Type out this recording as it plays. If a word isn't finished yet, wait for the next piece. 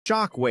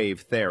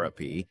Shockwave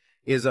therapy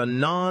is a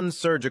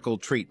non-surgical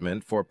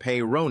treatment for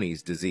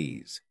Peyronie's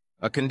disease,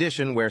 a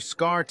condition where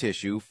scar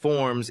tissue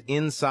forms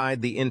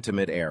inside the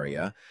intimate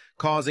area,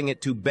 causing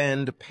it to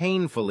bend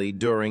painfully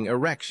during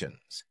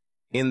erections.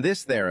 In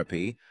this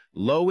therapy,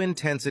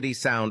 low-intensity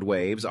sound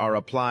waves are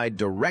applied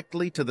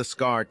directly to the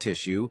scar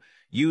tissue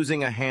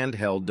using a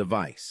handheld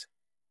device.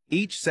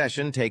 Each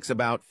session takes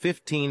about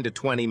 15 to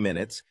 20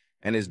 minutes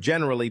and is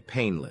generally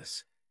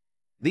painless.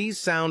 These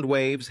sound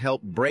waves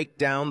help break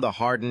down the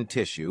hardened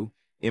tissue,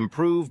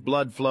 improve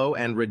blood flow,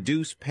 and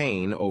reduce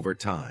pain over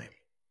time.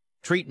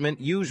 Treatment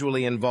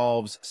usually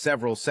involves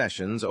several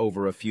sessions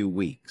over a few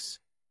weeks.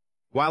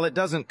 While it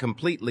doesn't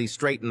completely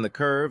straighten the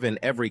curve in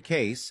every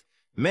case,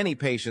 many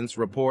patients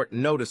report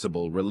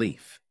noticeable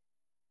relief.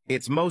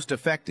 It's most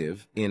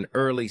effective in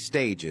early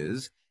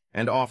stages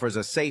and offers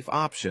a safe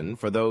option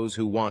for those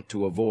who want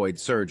to avoid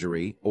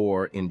surgery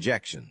or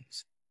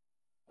injections.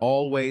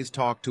 Always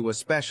talk to a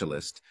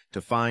specialist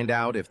to find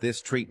out if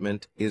this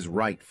treatment is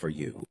right for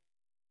you.